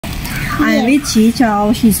I'm with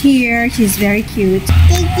Chicho. She's here. She's very cute.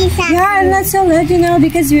 Yeah, and let's let you know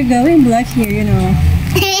because you're going black here, you know.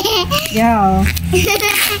 Yeah.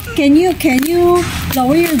 Can you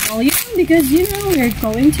lower your volume because you know we're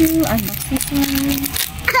going to unbox this one.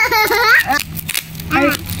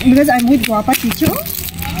 Because I'm with Guapa Chicho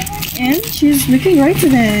and she's looking great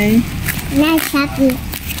today. Nice happy.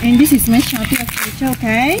 And this is my Shopee of Chicho,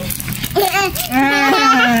 okay?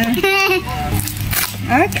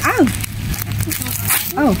 Okay.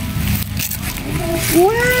 Oh.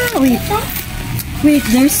 Wow. Wait,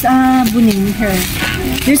 there's buning here.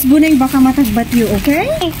 There's buning baka matagbat you, okay?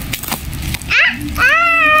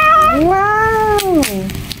 Wow.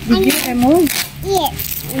 Did you remove? Yes.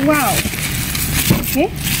 Wow. Okay.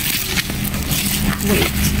 Wait.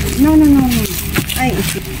 No.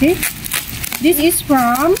 Okay. This is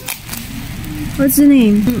from, what's the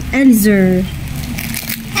name? Elzer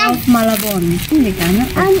of Malabon.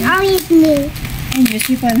 And orange me. And you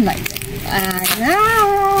see one like that.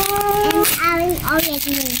 And orange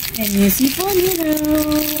me. And you see one, you know.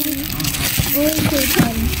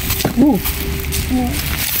 Ooh.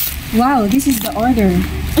 Wow, this is the order.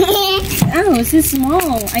 Oh, it's so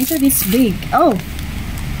small. I thought it's big. Oh,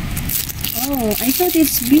 I thought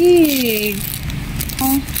it's big.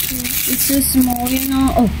 Oh, it's so small, you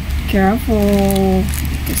know. Oh, careful.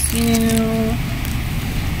 Because, you know.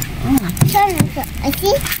 Oh.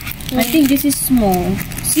 I think this is small.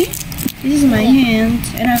 See? This is my hand.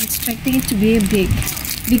 And I'm expecting it to be a big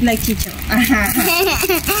like Chicho.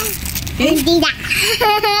 Okay?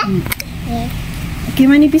 Okay,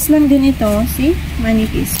 manipis lang din ito. See?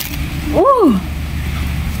 Manipis. Oh!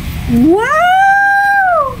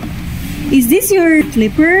 Wow! Is this your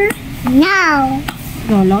clipper? No.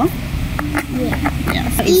 Lolo?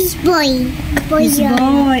 Yeah. It's boy. It's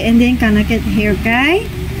boy. And then connected hair, okay?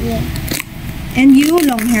 Yeah. And you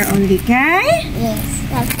long hair only, okay? Yes.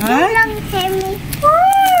 Long hair.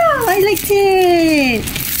 Wow! I liked it.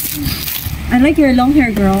 I like your long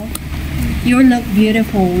hair, girl. You look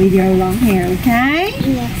beautiful with your long hair, okay?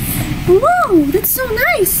 Yes. Wow, that's so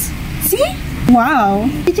nice. See? Wow.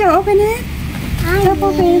 Did you open it? Stop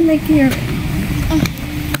open like here.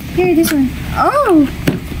 Here, this one. Oh!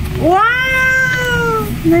 Wow!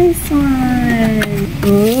 Nice one.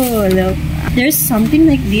 Oh, look. There's something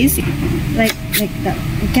like this. Like that.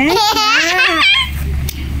 Okay? Like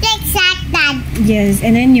that. Yes,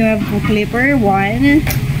 and then you have a clipper. 1,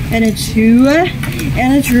 and a 2,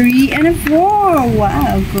 and a 3, and a 4.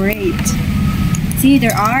 Wow, great. See,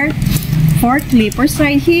 there are 4 clippers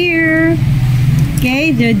right here.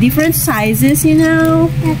 Okay, they're different sizes, you know.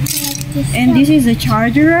 And this is a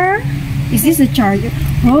charger. Is this a charger?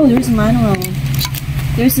 Oh, there's a manual.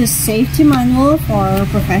 There's a safety manual for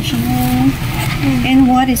professional. And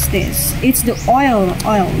what is this? It's the oil.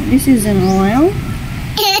 This is an oil.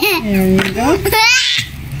 There you go.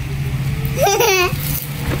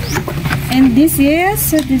 And this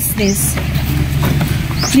is this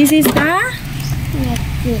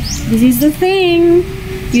is the thing.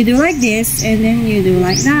 You do like this and then you do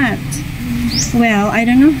like that. Well, I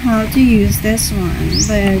don't know how to use this one,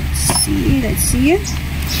 but let's see.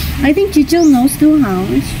 I think Chicho knows too how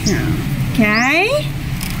it's strong. Okay?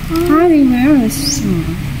 How do you know it's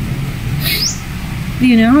strong? Do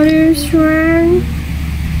you know how to strong?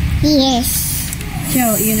 Yes.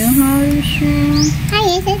 Joe, you know how to strong?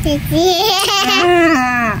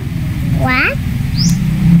 What?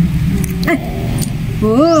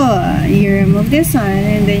 Oh, you remove this one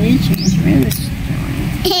and then you change where the strong.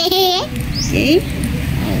 Okay?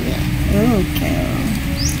 Okay.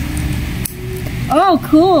 Oh,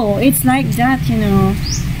 cool. It's like that, you know.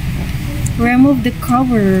 Remove the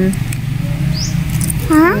cover.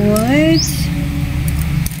 Huh? What?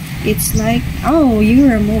 It's like, oh, you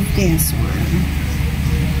remove this one.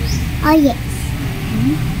 Oh, yes.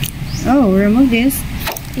 Oh, remove this.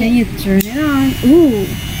 Then you turn it on. Ooh.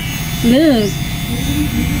 Look.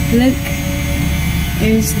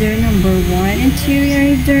 Is there number 1 and 2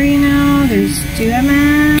 right there, you know? There's 2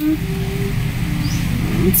 mm.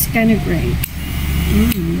 It's kind of great.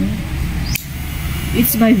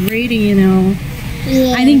 It's vibrating, you know.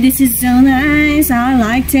 Yeah. I think this is so nice. I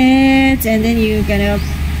liked it. And then you kind of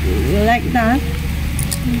like that.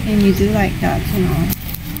 And you do like that, you know.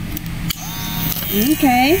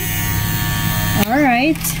 Okay.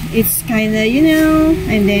 Alright. It's kind of, you know.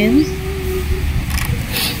 And then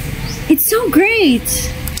it's so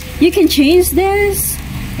great. You can change this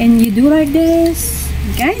and you do like this.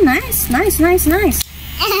 Okay, nice.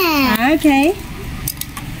 Okay.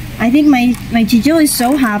 I think my Chicho is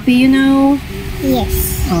so happy, you know.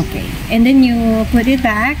 Yes. Okay, and then you put it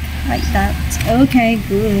back like that. Okay,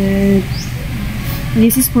 good.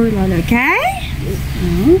 This is for Lola, okay?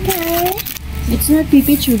 Okay. It's not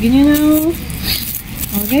pee-pee chugging, you know.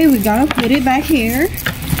 Okay, we gotta put it back here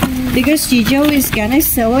because Chicho is gonna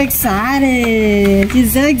so excited.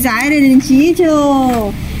 She's so excited in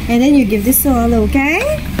Chicho. And then you give this to Lola, okay?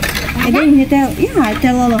 And then you tell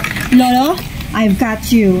Lola, Lola, I've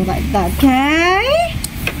got you like that, okay?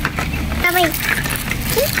 Bye-bye.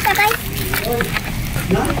 Bye-bye.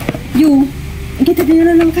 You, kita din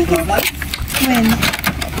na lang kaka. When?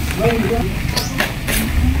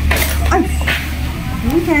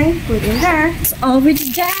 Okay, put in there. It's over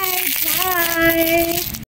today. Bye.